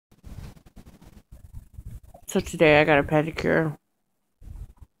So today I got a pedicure.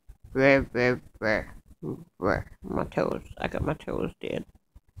 My toes. I got my toes did.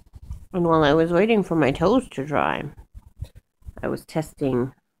 And while I was waiting for my toes to dry, I was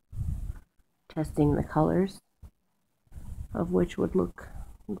testing the colors of which would look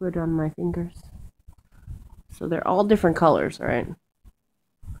good on my fingers. So they're all different colors, right?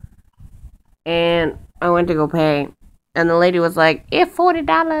 And I went to go pay, and the lady was like, "It's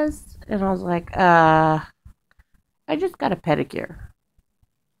 $40." And I was like, I just got a pedicure.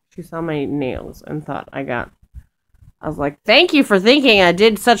 She saw my nails and thought I was like, "Thank you for thinking I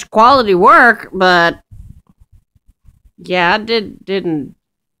did such quality work, but yeah, didn't.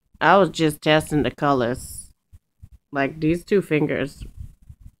 I was just testing the colors. Like these two fingers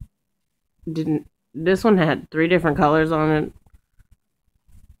didn't. This one had 3 different colors on it,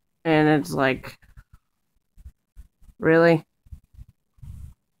 and it's like, really,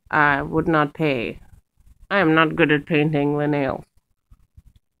 I would not pay. I am not good at painting the nails,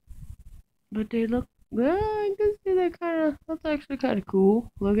 but they look. Well, I can see they kind of. That's actually kind of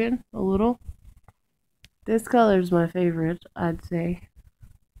cool looking a little. This color is my favorite, I'd say.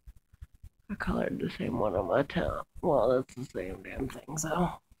 I colored the same one on my top. Well, that's the same damn thing.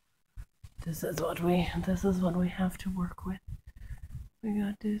 So this is what we have to work with. We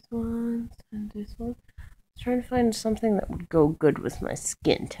got this one and this one. I was trying to find something that would go good with my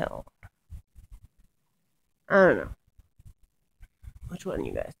skin tone. I don't know. Which one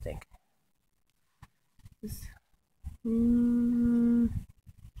you guys think? This,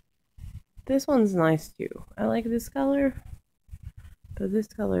 this one's nice too. I like this color, but this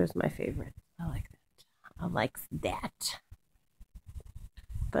color is my favorite. I like that. I like that.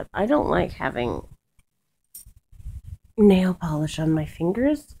 But I don't like having nail polish on my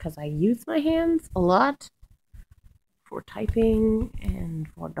fingers because I use my hands a lot for typing and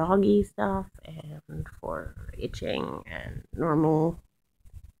for doggy stuff and for itching and normal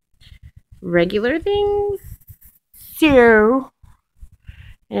regular things. So,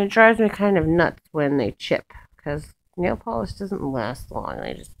 and it drives me kind of nuts when they chip because nail polish doesn't last long.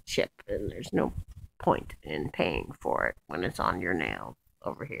 They just chip and there's no point in paying for it when it's on your nails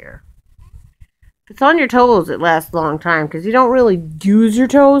over here. If it's on your toes, it lasts a long time because you don't really use your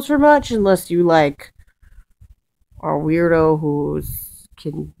toes for much unless you like are a weirdo who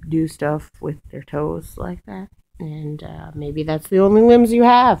can do stuff with their toes like that. And maybe that's the only limbs you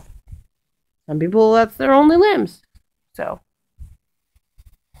have. Some people, that's their only limbs. So,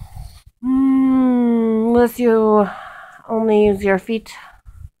 unless you only use your feet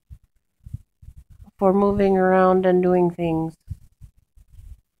for moving around and doing things,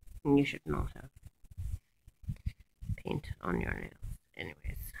 you should not have paint on your nails.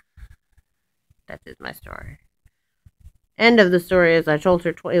 Anyways, that is my story. End of the story is I told her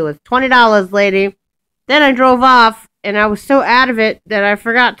it was $20, lady. Then I drove off, and I was so out of it that I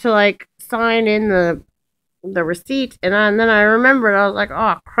forgot to sign in the receipt. And then I remembered. I was like,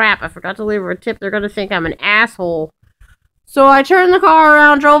 oh crap! I forgot to leave her a tip. They're gonna think I'm an asshole. So I turned the car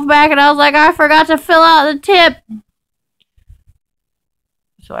around, drove back, and I was like, I forgot to fill out the tip.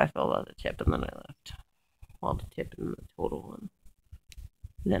 So I filled out the tip, and then I left. Well, the tip and the total one.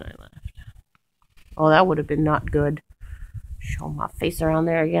 Then I left. Oh, that would have been not good. Show my face around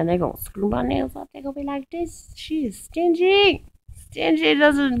there again. They're gonna screw my nails up. They're gonna be like, this, she is stingy. Stingy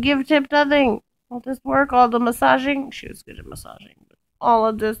doesn't give tip nothing. All this work, all the massaging. She was good at massaging. But all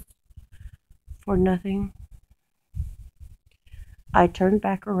of this for nothing. I turned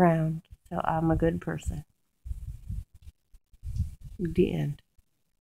back around. So I'm a good person. The end.